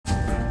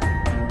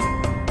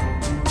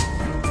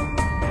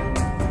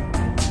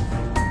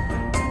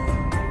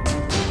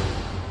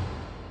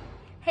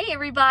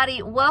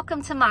everybody,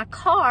 welcome to my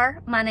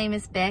car. My name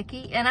is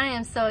Becky and I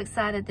am so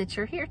excited that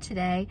you're here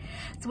today.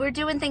 So we're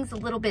doing things a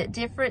little bit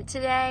different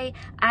today.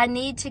 I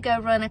need to go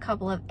run a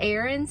couple of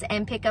errands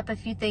and pick up a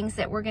few things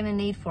that we're going to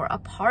need for a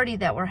party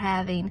that we're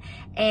having.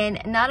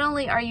 And not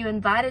only are you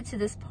invited to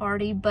this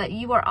party, but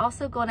you are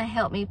also going to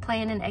help me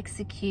plan and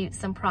execute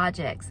some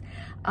projects.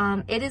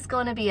 It is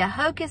going to be a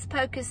Hocus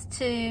Pocus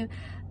 2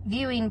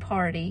 viewing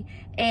party,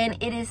 and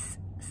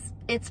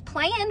it's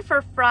planned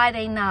for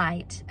Friday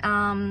night.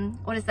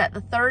 What is that,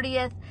 the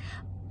 30th?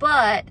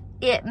 But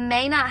it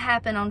may not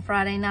happen on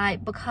Friday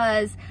night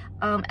because,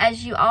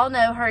 as you all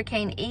know,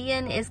 Hurricane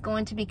Ian is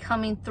going to be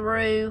coming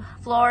through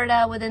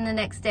Florida within the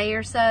next day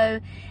or so.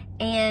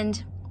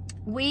 And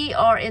we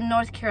are in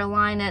North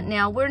Carolina.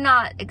 Now, we're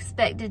not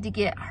expected to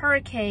get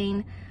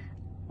hurricane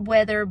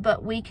weather,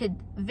 but we could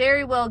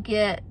very well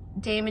get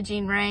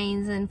damaging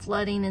rains and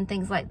flooding and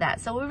things like that.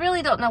 So we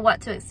really don't know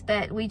what to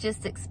expect. We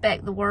just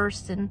expect the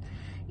worst and,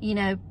 you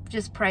know,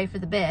 just pray for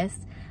the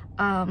best.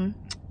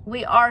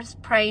 We are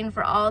praying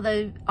for all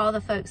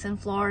the folks in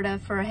Florida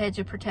for a hedge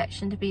of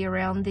protection to be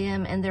around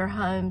them and their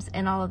homes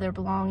and all of their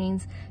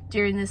belongings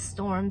during this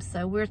storm.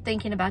 So we're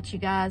thinking about you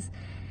guys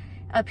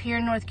up here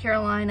in North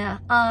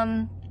Carolina.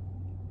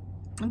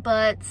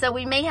 But so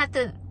we may have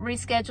to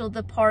reschedule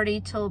the party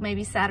till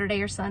maybe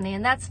Saturday or Sunday,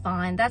 and that's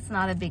fine. That's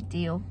not a big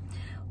deal.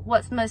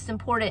 What's most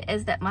important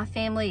is that my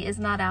family is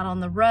not out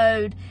on the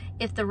road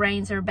if the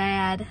rains are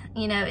bad.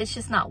 You know, it's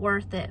just not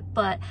worth it.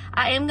 But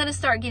I am going to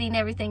start getting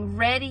everything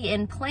ready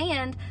and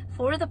planned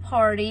for the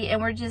party,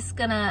 and we're just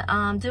going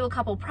to do a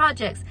couple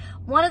projects.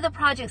 One of the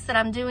projects that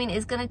I'm doing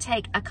is going to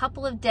take a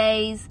couple of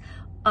days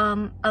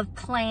of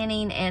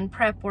planning and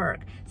prep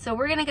work. So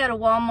we're going to go to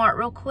Walmart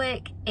real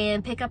quick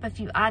and pick up a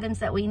few items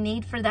that we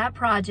need for that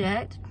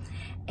project.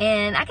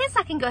 And I guess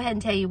I can go ahead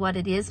and tell you what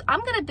it is. I'm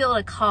going to build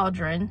a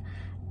cauldron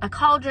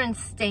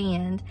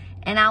stand,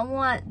 and I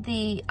want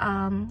the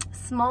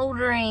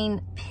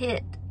smoldering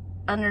pit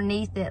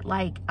underneath it,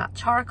 like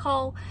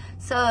charcoal.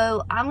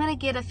 So I'm gonna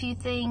get a few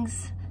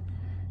things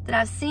that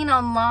I've seen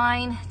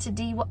online to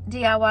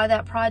DIY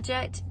that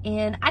project,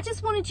 and I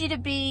just wanted you to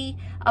be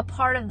a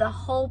part of the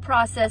whole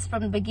process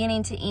from the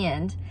beginning to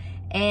end.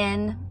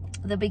 And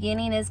the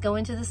beginning is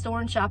going to the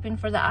store and shopping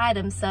for the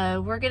items. So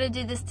we're gonna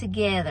do this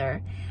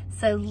together.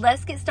 So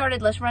let's get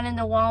started. Let's run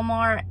into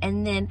Walmart,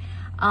 and then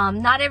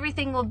not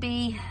everything will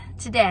be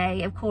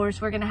today. Of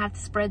course, we're gonna have to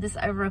spread this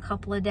over a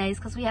couple of days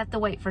because we have to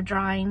wait for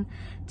drying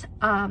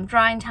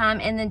time.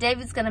 And then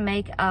David's gonna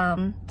make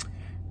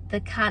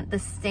the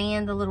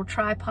stand, the little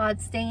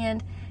tripod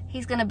stand.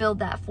 He's gonna build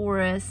that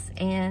for us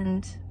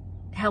and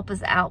help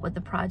us out with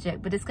the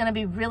project. But it's gonna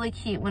be really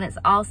cute when it's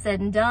all said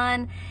and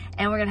done,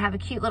 and we're gonna have a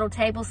cute little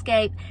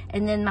tablescape.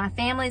 And then my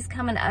family's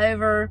coming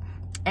over,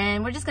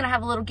 and we're just gonna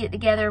have a little get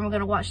together, and we're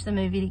gonna watch the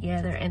movie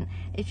together. And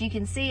if you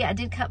can see, I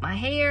did cut my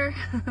hair.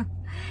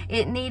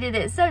 It needed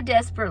it so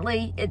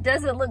desperately. It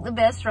doesn't look the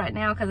best right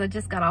now because I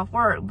just got off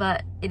work,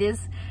 but it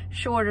is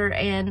shorter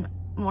and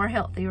more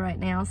healthy right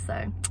now.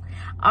 So,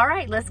 all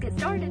right, let's get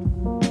started.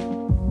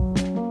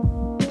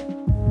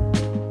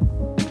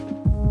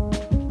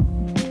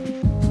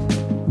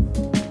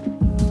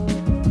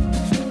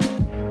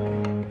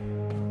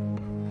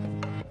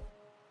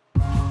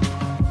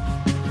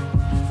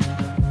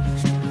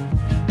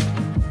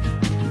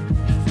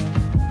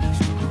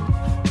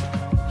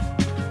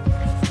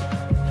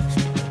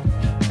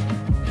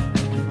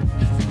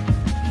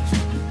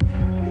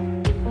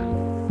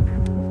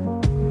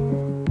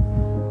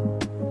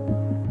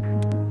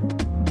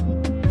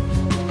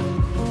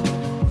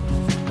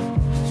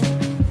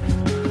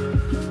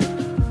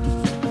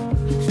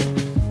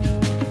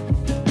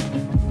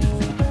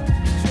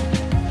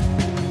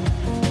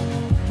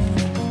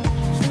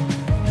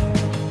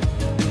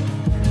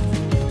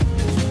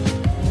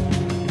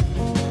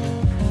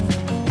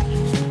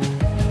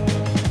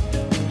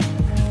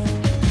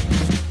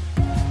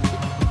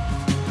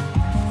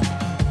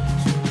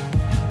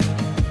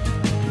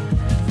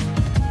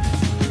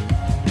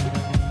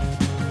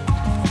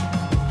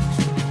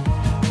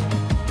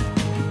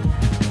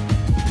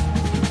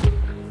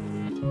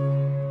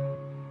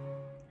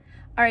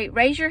 All right,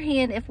 raise your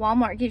hand if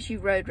Walmart gives you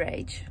road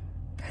rage.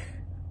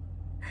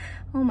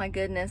 Oh my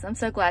goodness, I'm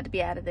so glad to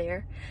be out of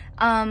there.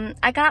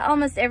 I got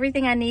almost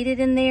everything I needed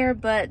in there,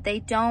 but they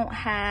don't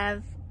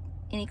have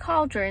any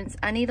cauldrons.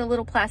 I need a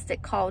little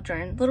plastic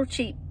cauldron, little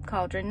cheap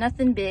cauldron,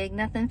 nothing big,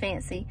 nothing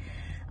fancy.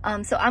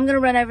 So I'm gonna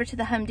run over to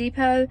the Home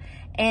Depot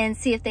and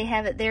see if they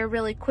have it there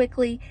really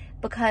quickly,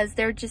 because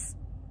they're just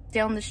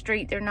down the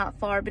street. They're not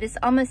far, but it's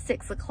almost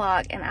 6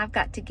 o'clock and I've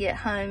got to get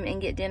home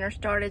and get dinner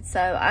started.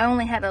 So I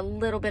only had a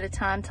little bit of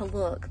time to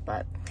look,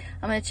 but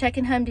I'm gonna check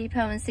in Home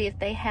Depot and see if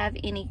they have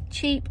any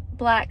cheap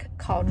black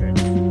cauldrons.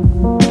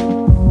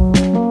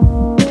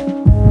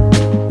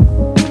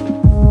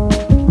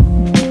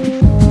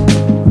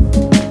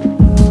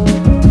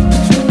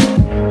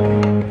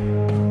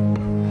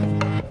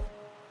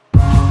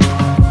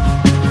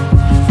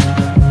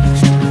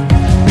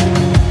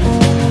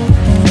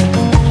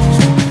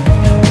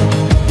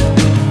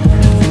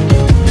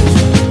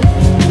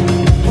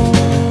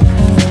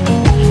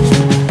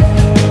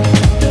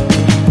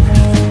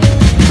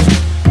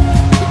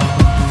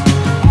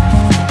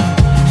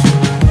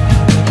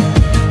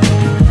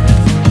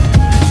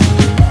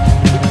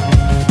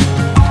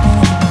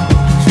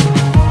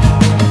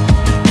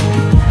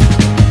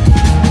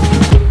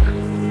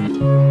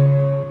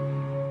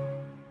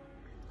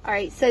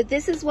 So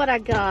this is what I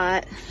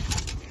got.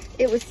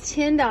 It was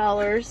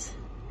 $10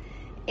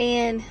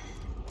 and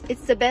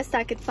it's the best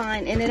I could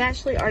find, and it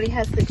actually already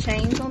has the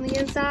chains on the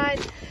inside,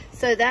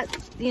 so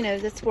that's, you know,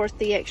 that's worth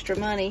the extra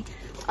money.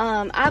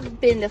 I've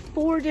been to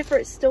 4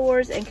 different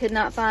stores and could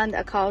not find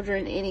a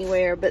cauldron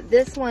anywhere, but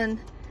this one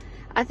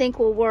I think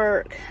will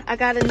work. I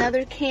got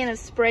another can of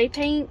spray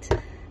paint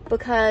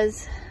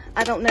because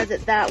I don't know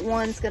that that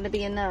one's going to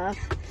be enough,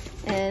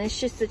 and it's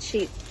just the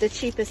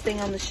cheapest thing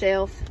on the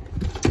shelf.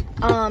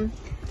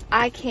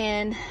 I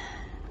can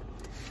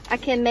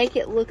make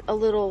it look a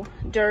little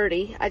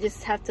dirty. I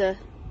just have to,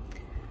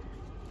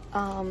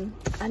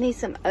 I need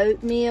some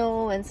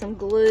oatmeal and some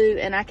glue,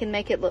 and I can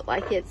make it look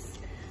like it's,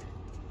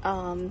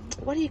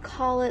 what do you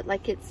call it?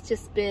 Like it's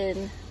just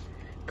been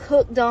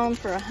cooked on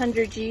for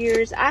 100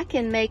 years. I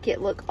can make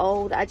it look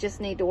old. I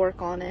just need to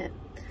work on it.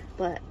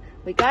 But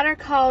we got our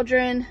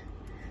cauldron,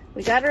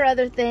 we got our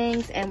other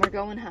things, and we're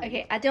going home.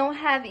 Okay, I don't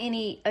have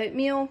any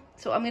oatmeal,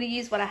 so I'm gonna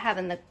use what I have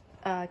in the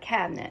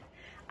cabinet.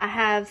 I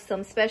have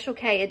some Special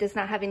K. It does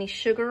not have any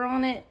sugar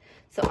on it,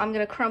 so I'm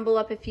gonna crumble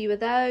up a few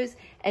of those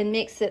and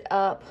mix it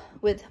up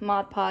with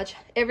Mod Podge.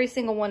 Every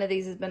single one of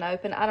these has been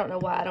open. I don't know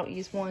why I don't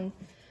use one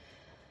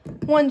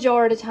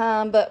jar at a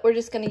time, but we're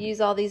just gonna use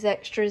all these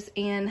extras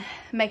and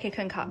make a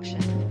concoction.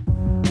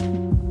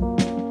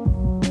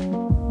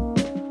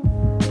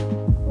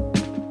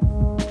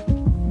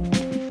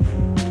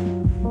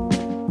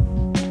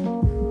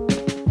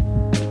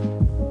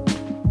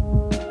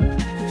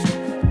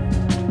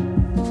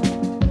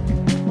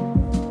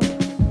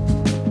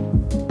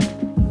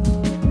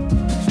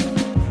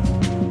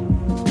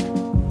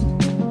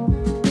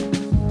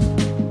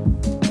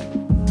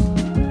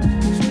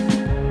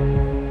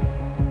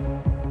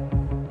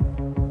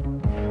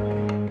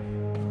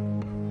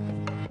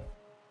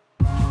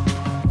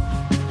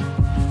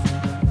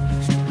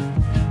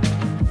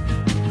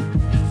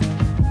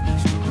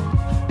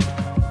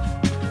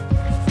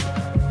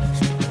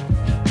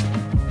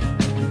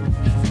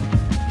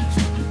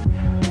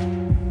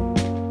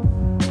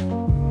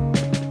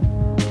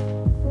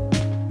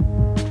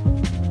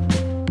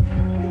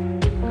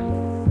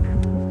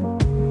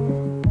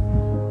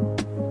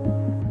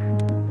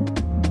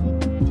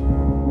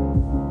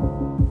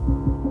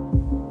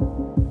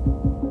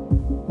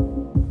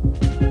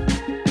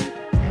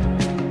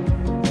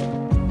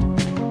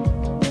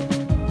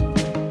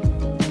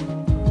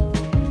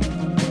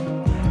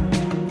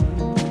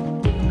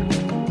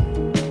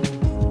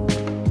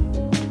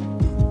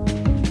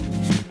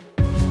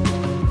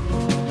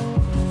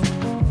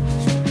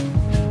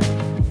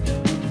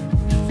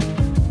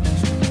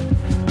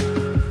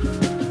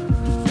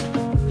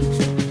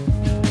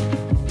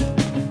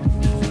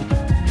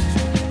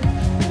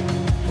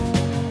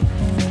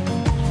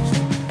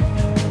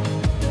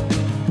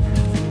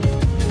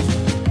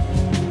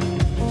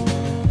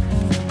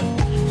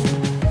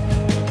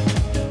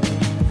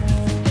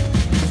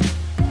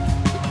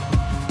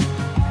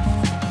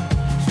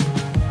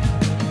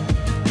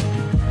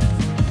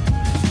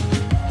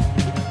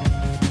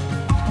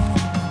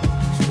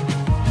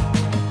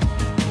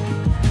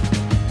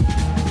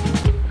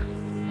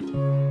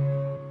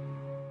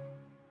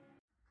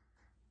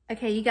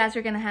 Okay, you guys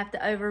are gonna have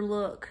to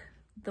overlook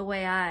the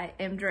way I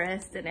am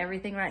dressed and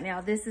everything right now.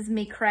 This is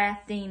me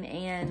crafting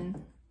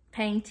and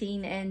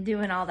painting and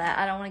doing all that.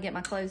 I don't wanna get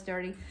my clothes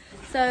dirty.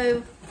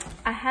 So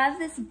I have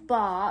this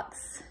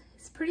box,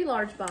 it's a pretty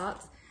large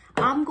box.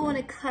 I'm going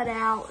to cut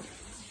out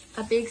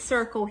a big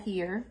circle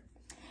here,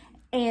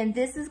 and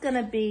this is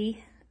gonna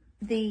be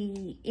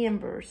the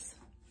embers.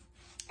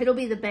 It'll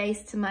be the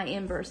base to my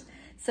embers.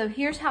 So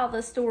here's how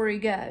the story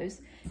goes.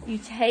 You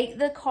take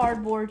the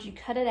cardboard, you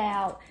cut it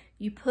out,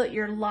 you put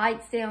your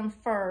lights down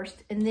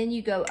first, and then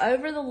you go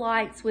over the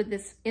lights with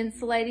this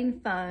insulating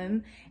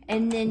foam,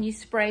 and then you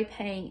spray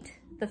paint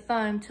the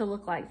foam to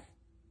look like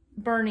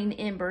burning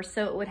embers,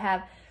 so it would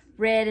have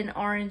red and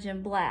orange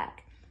and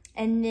black.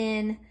 And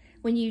then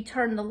when you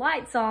turn the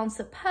lights on,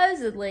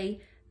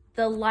 supposedly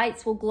the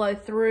lights will glow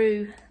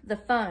through the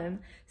foam.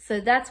 So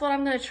that's what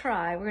I'm gonna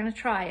try. We're gonna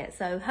try it.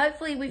 So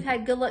hopefully we've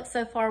had good luck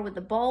so far with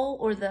the bowl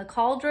or the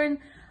cauldron.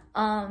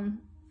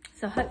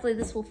 So hopefully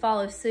this will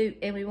follow suit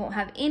and we won't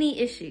have any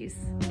issues.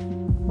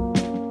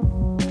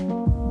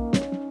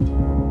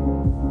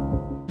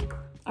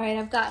 All right,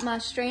 I've got my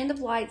strand of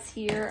lights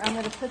here. I'm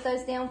gonna put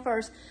those down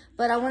first,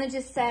 but I wanna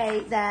just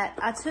say that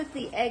I took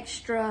the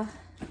extra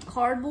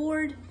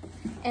cardboard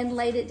and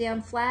laid it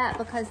down flat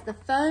because the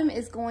foam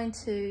is going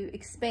to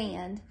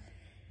expand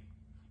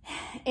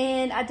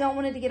and I don't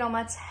want it to get on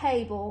my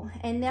table.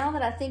 And now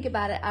that I think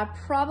about it, I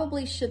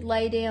probably should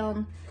lay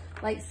down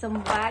like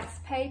some wax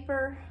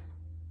paper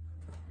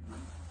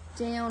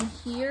down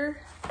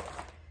here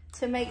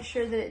to make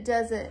sure that it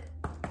doesn't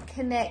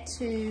connect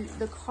to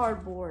the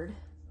cardboard.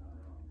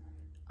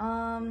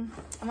 I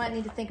might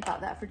need to think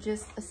about that for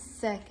just a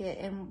second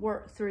and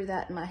work through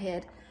that in my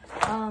head.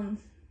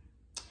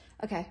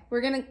 Okay, we're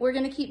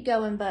gonna keep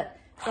going, but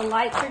the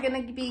lights are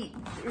gonna be,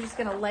 we're just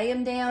gonna lay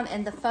them down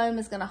and the foam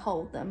is gonna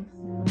hold them.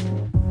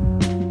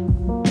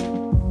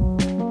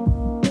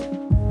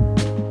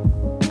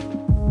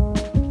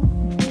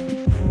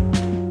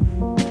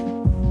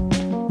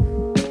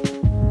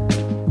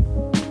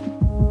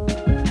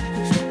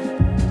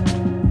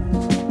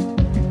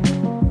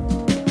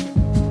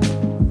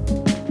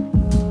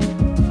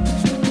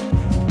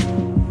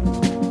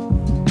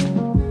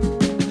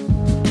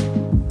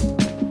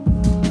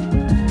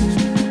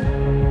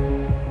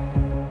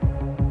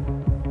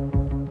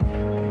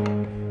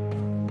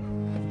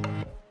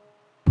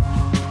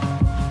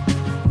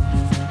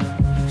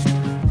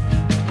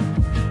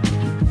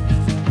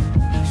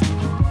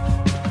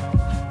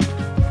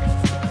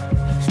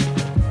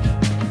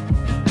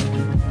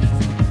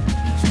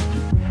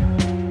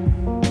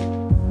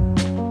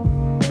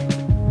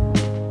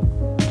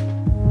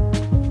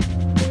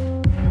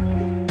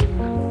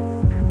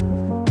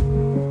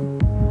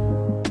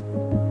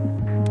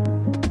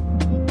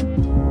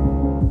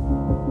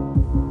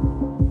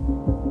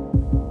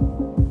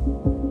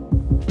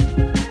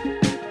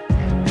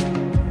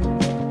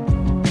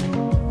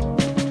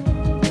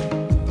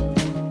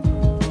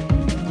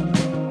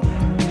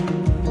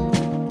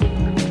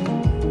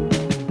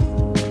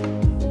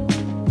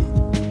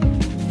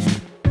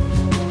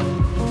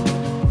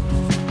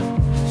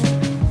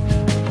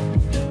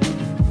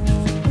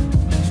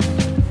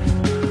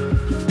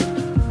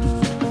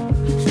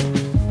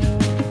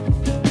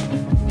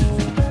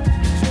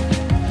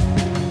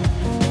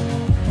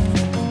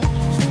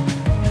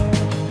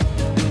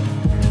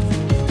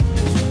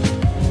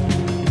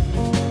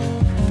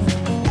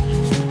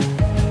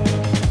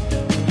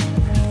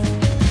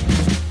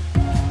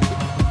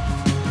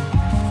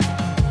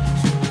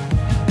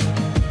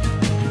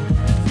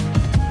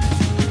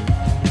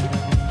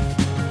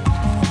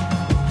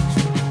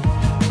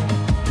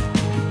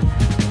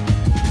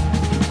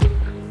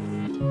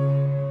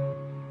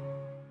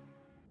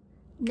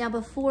 Now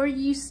before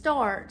you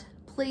start,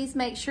 please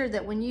make sure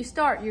that when you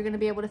start, you're gonna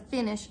be able to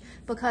finish,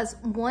 because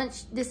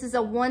this is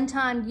a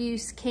one-time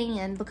use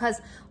can,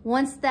 because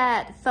once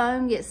that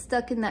foam gets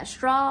stuck in that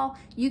straw,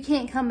 you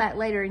can't come back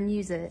later and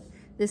use it.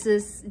 This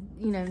is,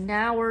 you know,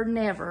 now or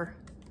never.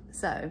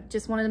 So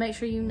just wanted to make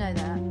sure you know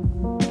that.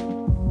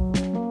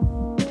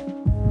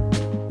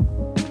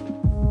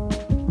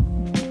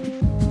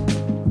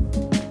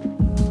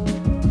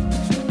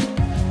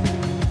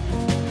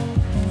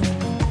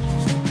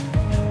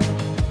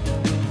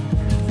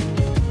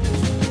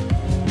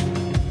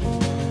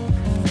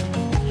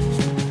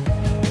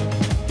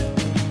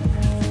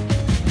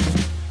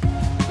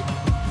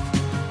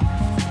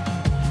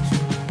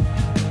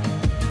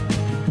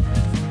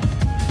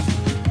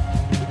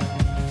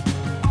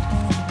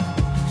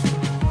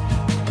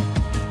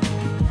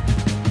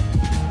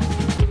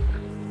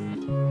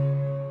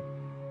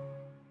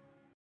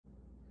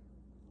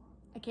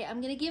 Okay,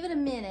 I'm gonna give it a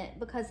minute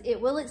because it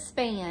will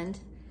expand.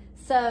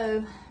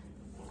 So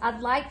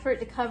I'd like for it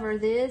to cover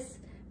this,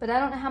 but I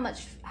don't know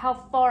how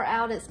far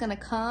out it's gonna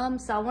come.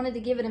 So I wanted to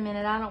give it a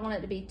minute. I don't want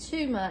it to be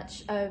too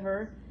much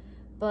over,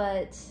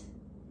 but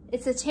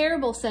it's a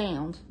terrible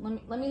sound.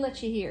 Let me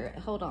let you hear it.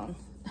 Hold on.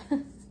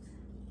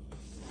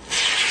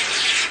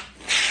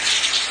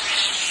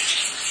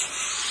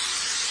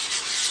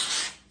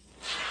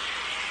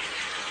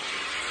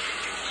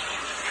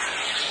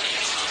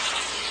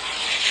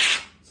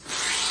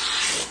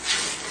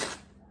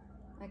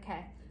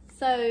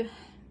 So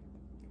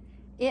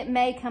it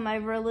may come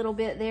over a little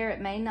bit there,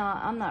 it may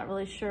not, I'm not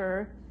really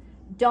sure.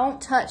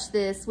 Don't touch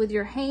this with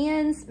your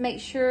hands. Make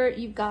sure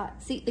you've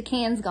got, see, the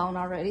can's gone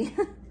already.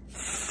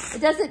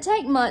 It doesn't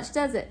take much,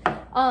 does it?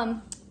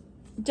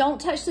 Don't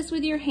touch this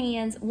with your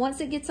hands.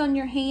 Once it gets on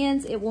your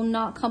hands, it will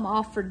not come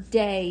off for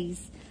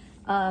days.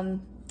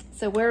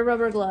 So wear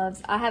rubber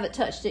gloves. I haven't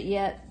touched it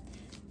yet,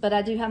 but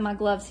I do have my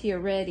gloves here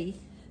ready.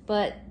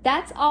 But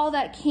that's all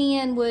that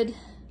can would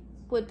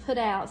put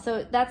out,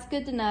 so that's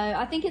good to know.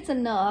 I think it's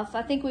enough.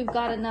 I think we've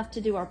got enough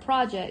to do our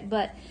project,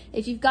 but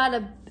if you've got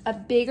a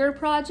bigger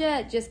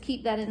project, just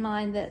keep that in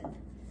mind that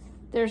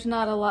there's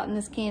not a lot in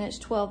this can. It's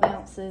 12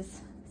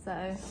 ounces,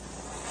 so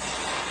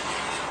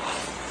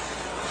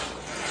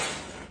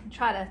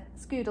try to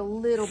scoot a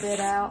little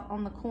bit out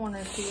on the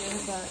corners here,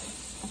 but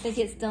I think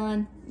it's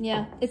done.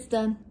 Yeah, it's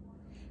done.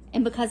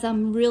 And because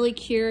I'm really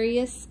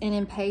curious and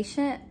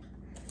impatient,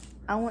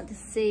 I want to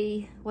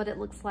see what it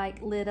looks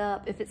like lit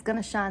up, if it's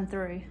gonna shine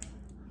through.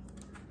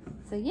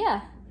 So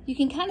yeah, you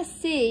can kind of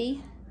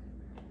see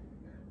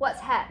what's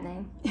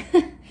happening.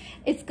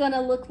 It's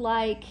gonna look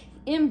like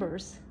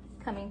embers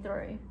coming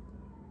through.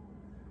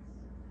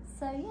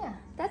 So yeah,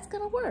 that's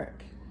gonna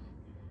work.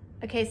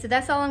 Okay, so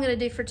that's all I'm gonna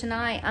do for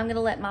tonight. I'm gonna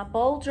let my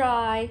bowl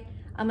dry.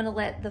 I'm gonna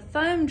let the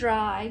foam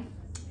dry.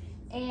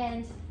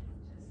 And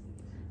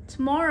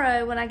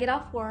tomorrow when I get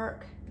off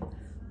work,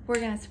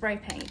 we're gonna spray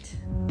paint.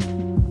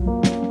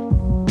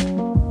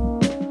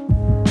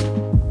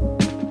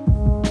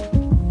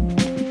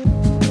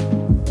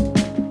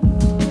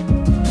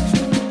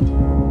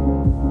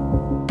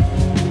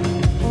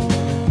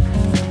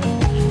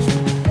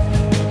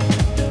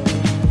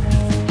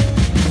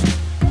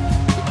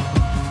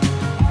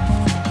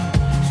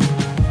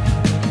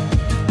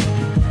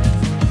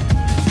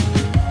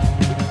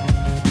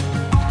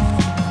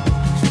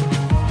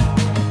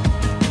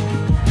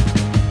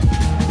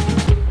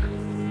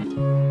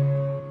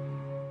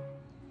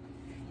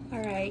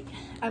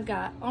 I've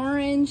got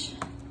orange,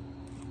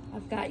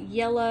 I've got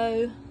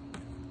yellow,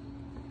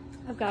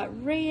 I've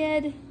got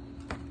red,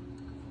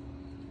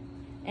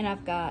 and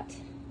I've got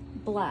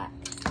black.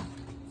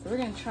 So we're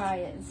gonna try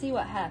it and see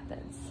what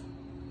happens.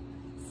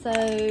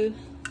 So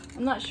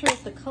I'm not sure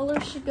if the color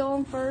should go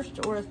on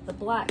first or if the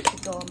black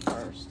should go on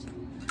first.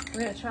 We're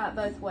gonna try it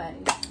both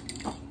ways.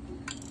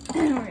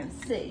 And we're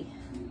gonna see.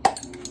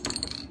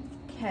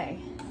 Okay.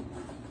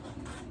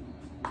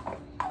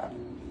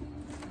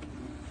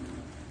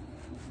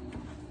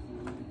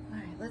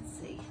 Let's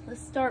see.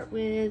 Let's start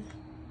with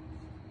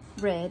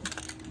red.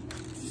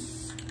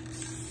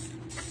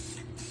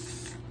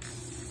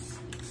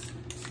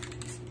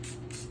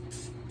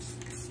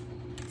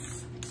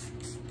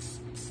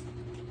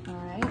 All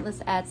right, let's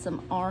add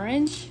some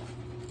orange.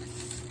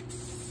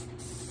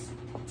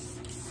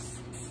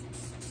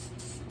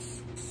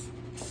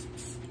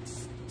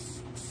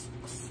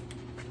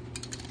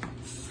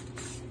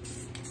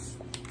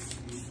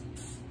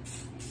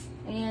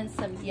 And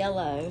some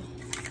yellow.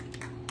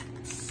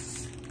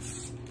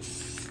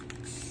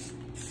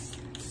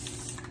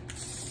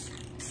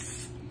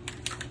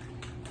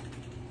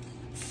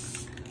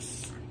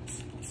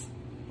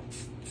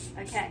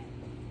 Okay,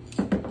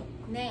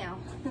 now,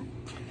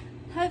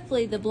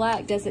 hopefully the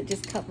black doesn't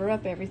just cover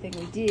up everything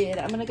we did.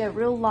 I'm gonna go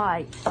real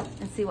light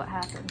and see what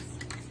happens.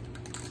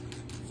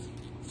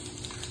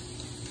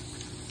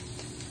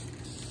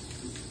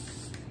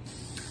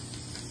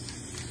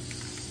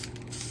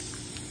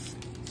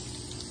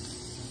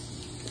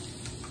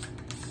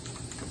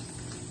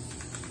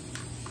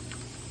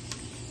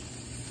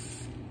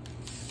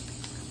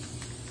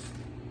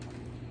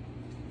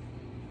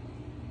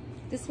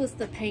 This was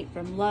the paint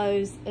from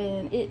Lowe's,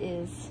 and it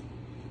is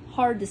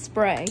hard to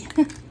spray.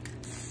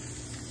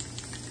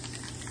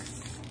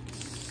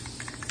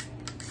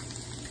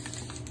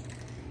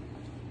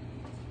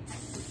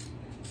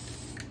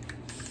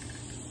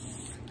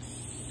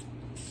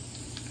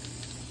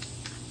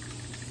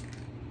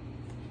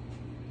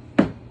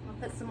 I'll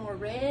put some more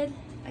red,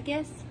 I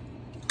guess.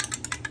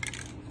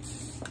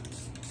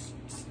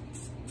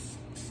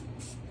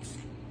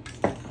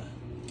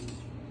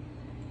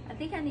 I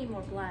think I need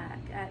more black,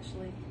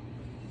 actually.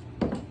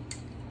 Okay.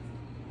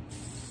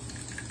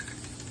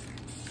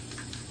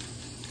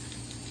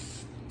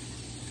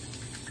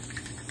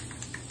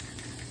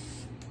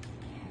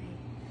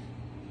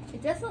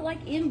 It does look like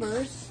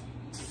embers.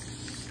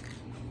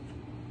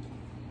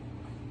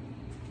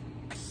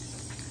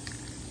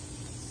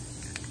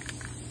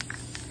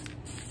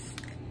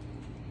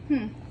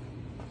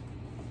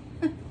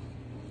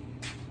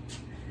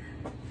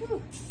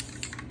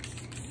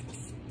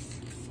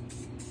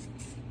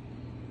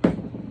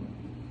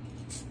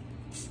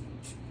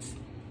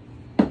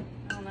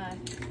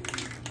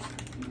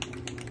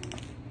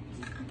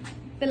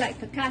 Feel like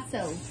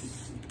Picasso.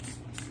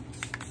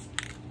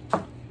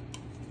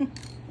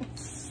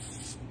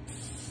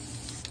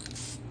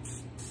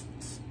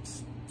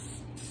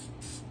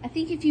 I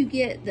think if you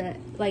get the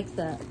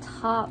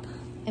top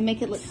and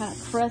make it look kind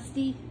of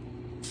crusty,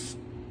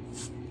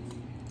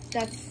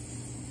 that's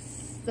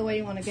the way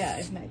you want to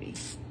go, maybe.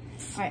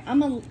 All right, I'm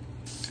gonna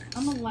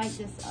light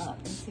this up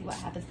and see what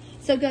happens.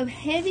 So go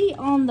heavy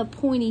on the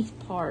pointy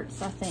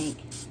parts, I think.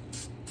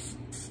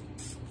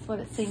 That's what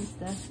it seems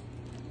to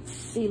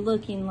be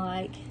looking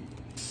like.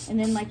 And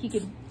then like you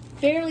could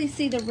barely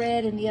see the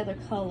red and the other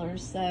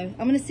colors. So I'm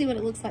gonna see what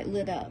it looks like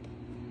lit up.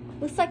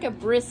 Looks like a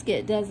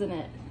brisket, doesn't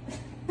it?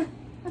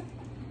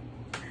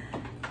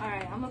 All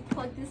right, I'm gonna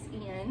plug this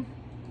in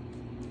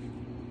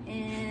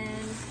and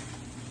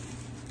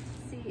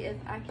see if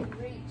I can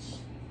reach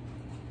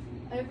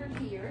over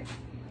here.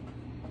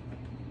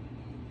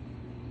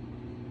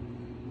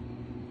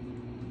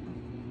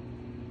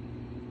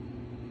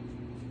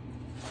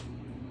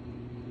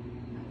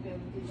 Not gonna be able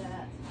to do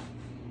that.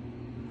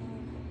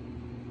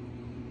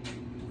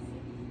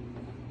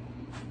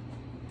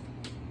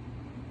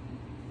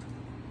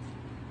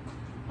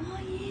 Oh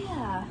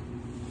yeah,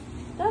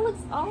 that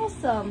looks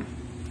awesome.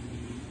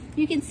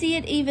 You can see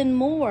it even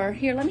more.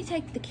 Here, let me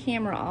take the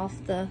camera off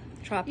the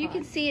tripod. You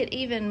can see it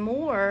even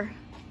more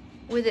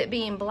with it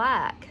being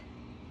black,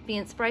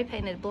 being spray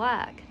painted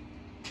black.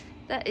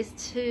 That is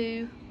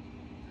too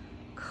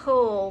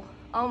cool.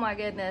 Oh my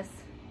goodness.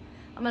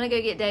 I'm gonna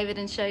go get David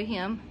and show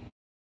him.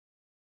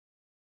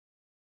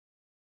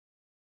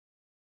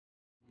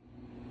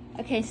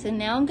 Okay, so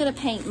now I'm gonna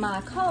paint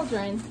my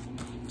cauldron.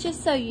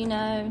 Just so you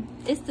know,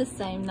 it's the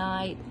same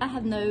night. I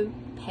have no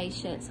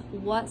patience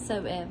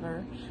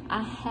whatsoever.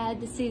 I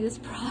had to see this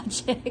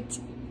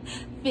project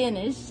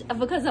finished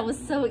because I was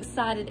so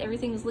excited.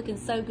 Everything was looking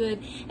so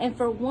good. And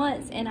for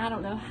once, and I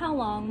don't know how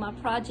long, my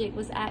project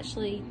was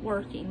actually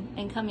working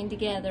and coming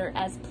together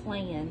as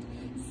planned.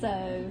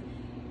 So,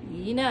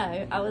 you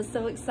know, I was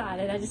so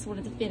excited. I just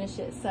wanted to finish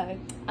it. So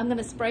I'm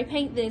gonna spray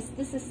paint this.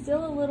 This is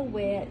still a little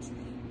wet,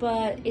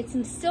 but it's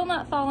still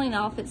not falling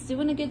off. It's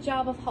doing a good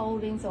job of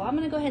holding. So I'm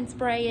gonna go ahead and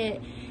spray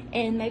it,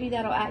 and maybe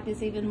that'll act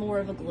as even more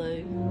of a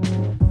glue.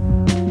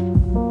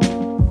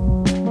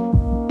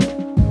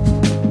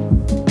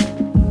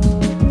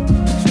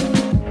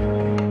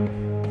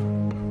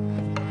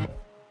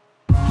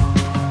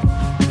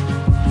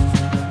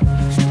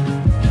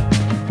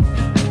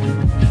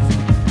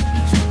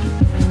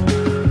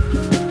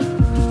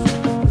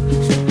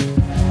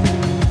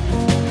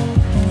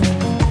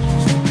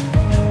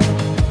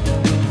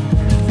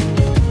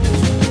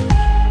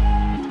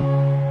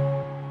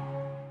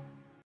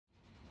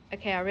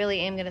 Okay, I really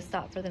am gonna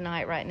stop for the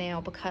night right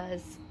now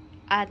because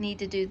I need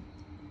to do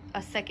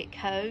a second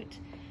coat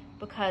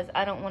because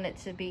I don't want it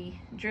to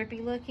be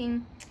drippy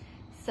looking.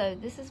 So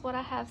this is what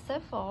I have so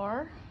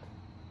far.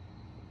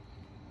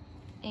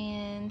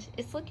 And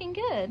it's looking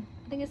good.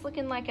 I think it's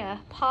looking like a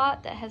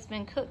pot that has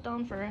been cooked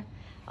on for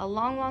a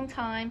long, long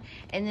time.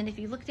 And then if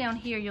you look down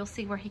here, you'll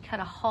see where he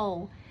cut a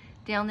hole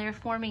down there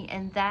for me,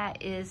 and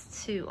that is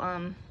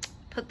to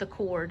put the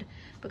cord,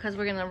 because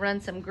we're gonna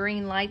run some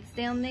green lights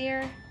down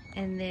there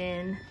and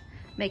then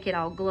make it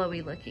all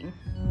glowy looking.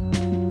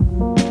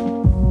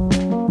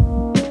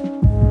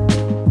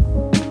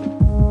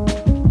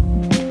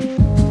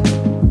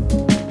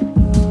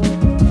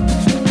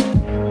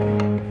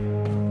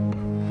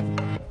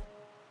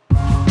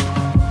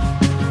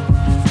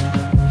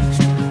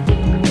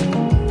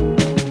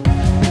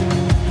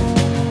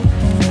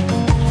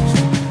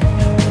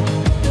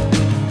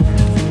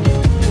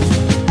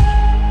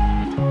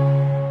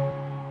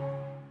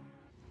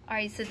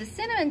 So the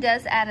cinnamon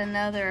does add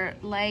another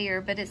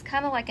layer, but it's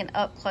kind of like an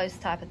up close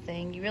type of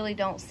thing. You really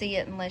don't see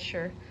it unless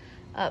you're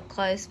up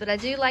close, but I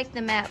do like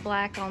the matte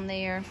black on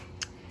there,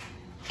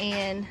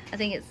 and I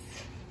think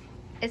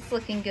it's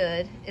looking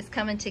good. It's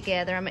coming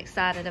together. I'm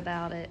excited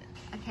about it.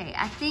 Okay,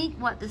 I think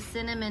what the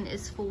cinnamon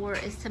is for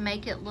is to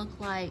make it look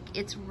like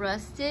it's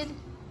rusted,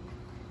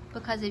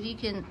 because if you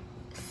can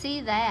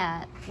see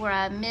that, where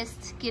I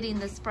missed getting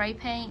the spray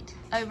paint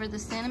over the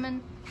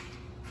cinnamon,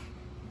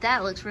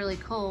 that looks really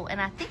cool. And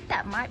I think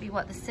that might be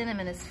what the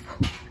cinnamon is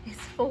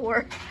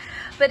for.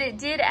 But it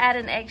did add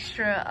an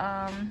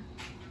extra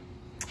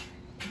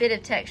bit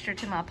of texture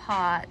to my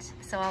pot,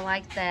 so I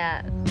like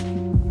that.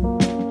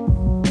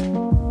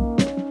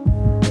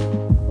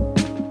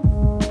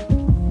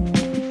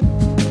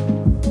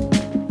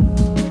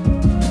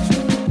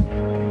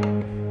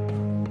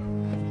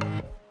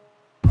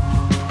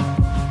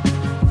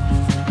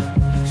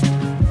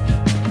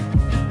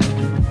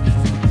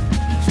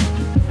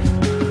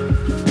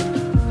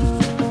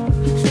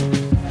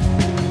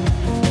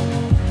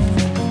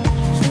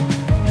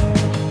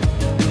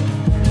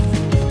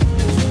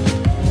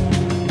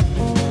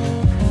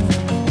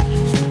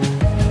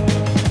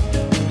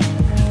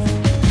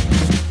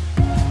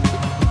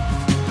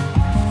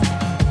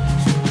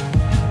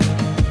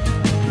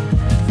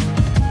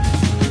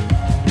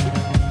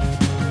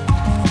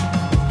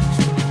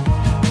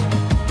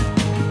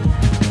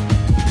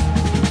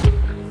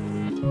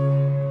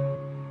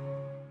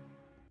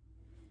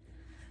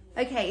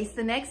 Okay, it's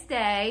the next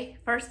day,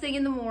 first thing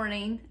in the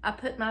morning. I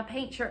put my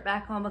paint shirt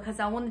back on because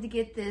I wanted to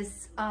get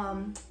this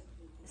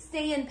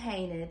stand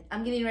painted.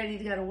 I'm getting ready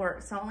to go to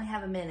work, so I only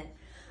have a minute.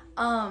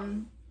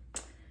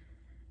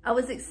 I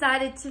was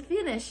excited to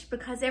finish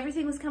because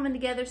everything was coming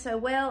together so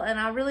well, and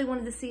I really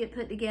wanted to see it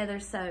put together.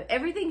 So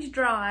everything's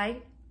dry,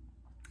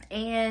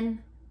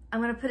 and I'm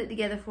gonna put it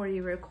together for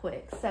you real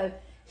quick. So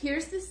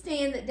here's the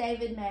stand that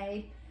David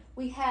made.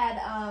 We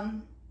had,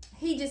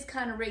 he just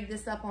kind of rigged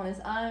this up on his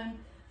own,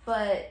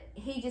 but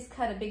he just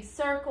cut a big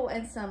circle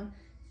and some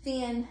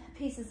thin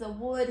pieces of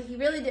wood. He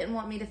really didn't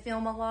want me to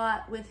film a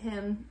lot with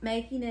him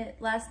making it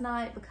last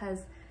night because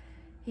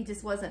he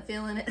just wasn't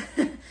feeling it.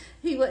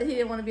 He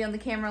didn't want to be on the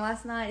camera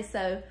last night.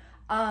 So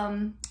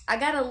I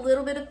got a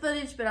little bit of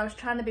footage, but I was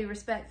trying to be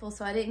respectful,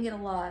 so I didn't get a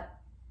lot.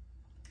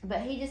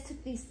 But he just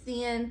took these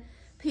thin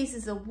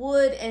pieces of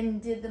wood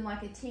and did them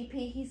like a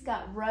teepee. He's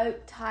got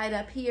rope tied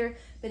up here,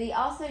 but he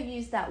also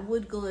used that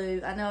wood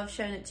glue. I know I've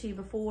shown it to you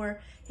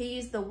before. He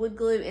used the wood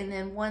glue and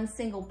then one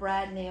single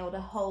brad nail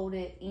to hold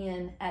it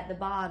in at the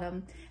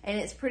bottom, and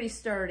it's pretty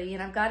sturdy,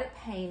 and I've got it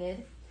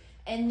painted.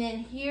 And then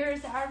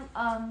here's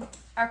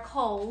our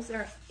coals,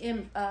 our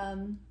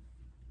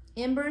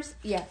embers.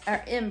 Yeah,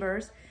 our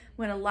embers.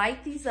 I'm gonna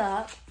light these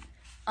up.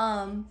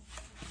 Let's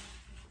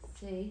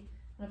see,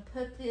 I'm gonna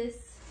put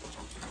this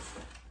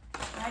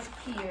right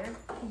here.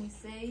 Can you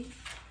see?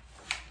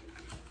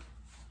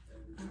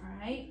 All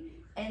right.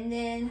 And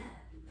then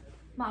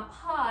my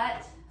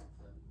pot,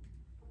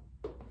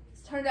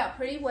 it's turned out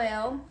pretty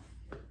well.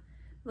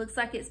 Looks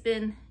like it's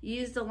been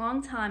used a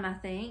long time, I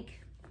think.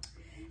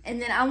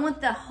 And then I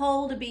want the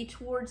hole to be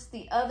towards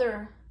the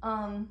other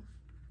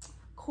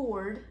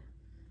cord.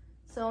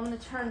 So I'm gonna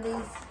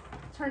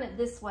turn it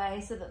this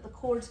way so that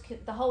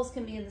the holes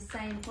can be in the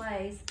same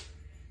place.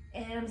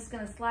 And I'm just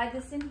gonna slide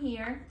this in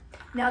here.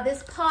 Now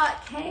this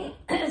pot came,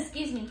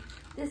 excuse me,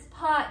 this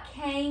pot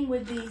came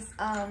with these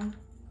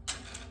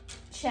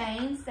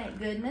chains, thank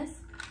goodness,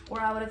 or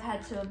I would have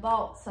had to have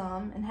bought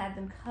some and had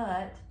them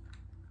cut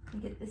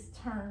and get this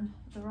turned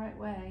the right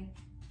way.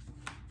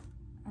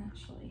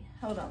 Actually,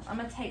 hold on, I'm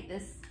gonna take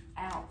this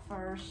out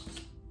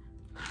first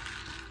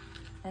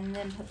and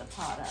then put the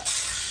pot up,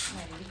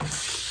 maybe.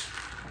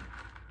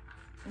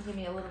 And give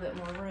me a little bit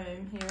more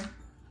room here.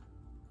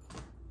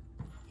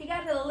 He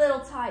got it a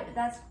little tight,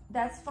 but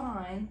that's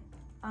fine.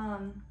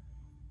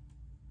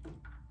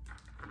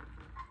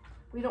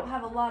 We don't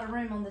have a lot of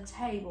room on the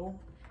table,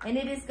 and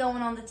it is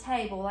going on the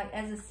table like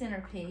as a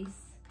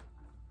centerpiece.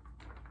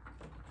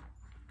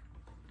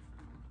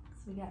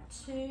 So we got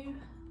two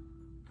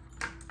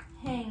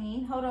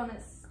hanging. Hold on,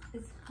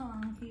 it's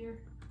hung here.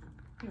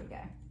 Here we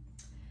go.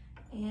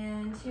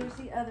 And here's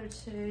the other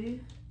two.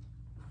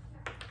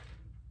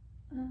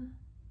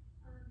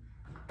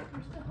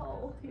 Here's the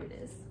hole. Here it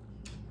is.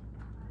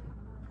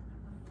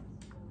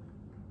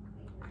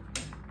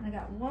 I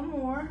got one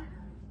more.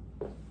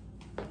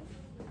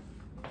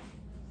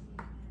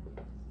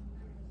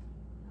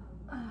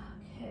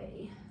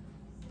 Okay.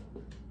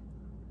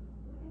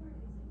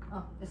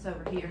 Oh, it's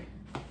over here.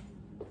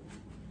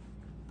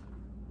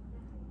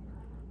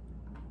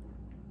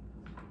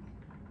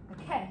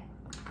 Okay,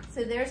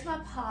 so there's my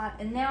pot,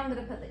 and now I'm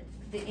gonna put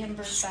the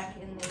embers back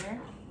in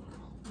there.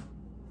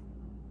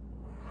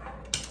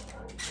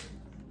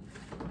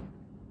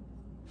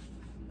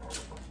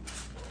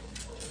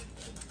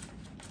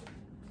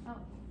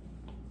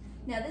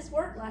 Now this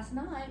worked last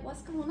night.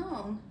 What's going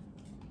on?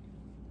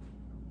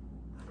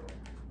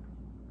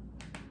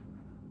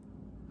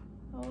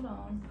 Hold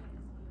on.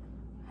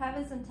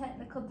 Having some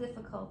technical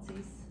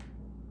difficulties.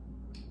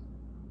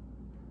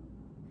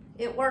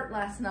 It worked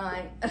last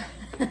night.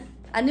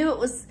 I knew it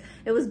was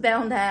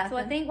bound to happen. So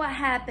I think what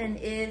happened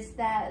is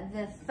that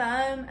the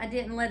foam, I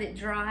didn't let it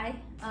dry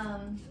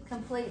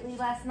completely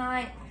last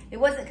night. It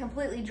wasn't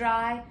completely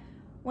dry,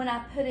 when I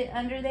put it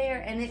under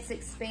there, and it's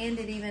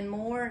expanded even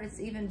more. It's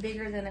even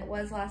bigger than it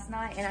was last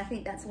night, and I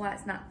think that's why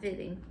it's not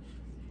fitting.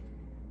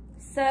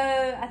 So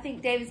I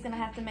think David's gonna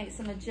have to make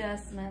some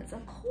adjustments.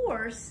 Of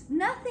course,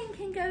 nothing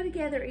can go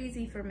together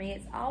easy for me.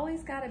 It's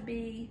always gotta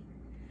be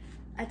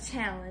a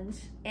challenge.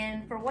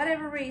 And for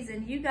whatever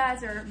reason, you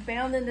guys are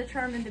bound and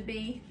determined to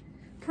be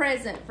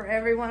present for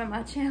every one of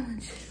my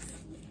challenges.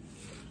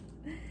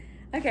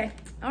 Okay,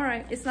 all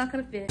right, it's not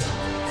gonna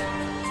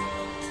fit.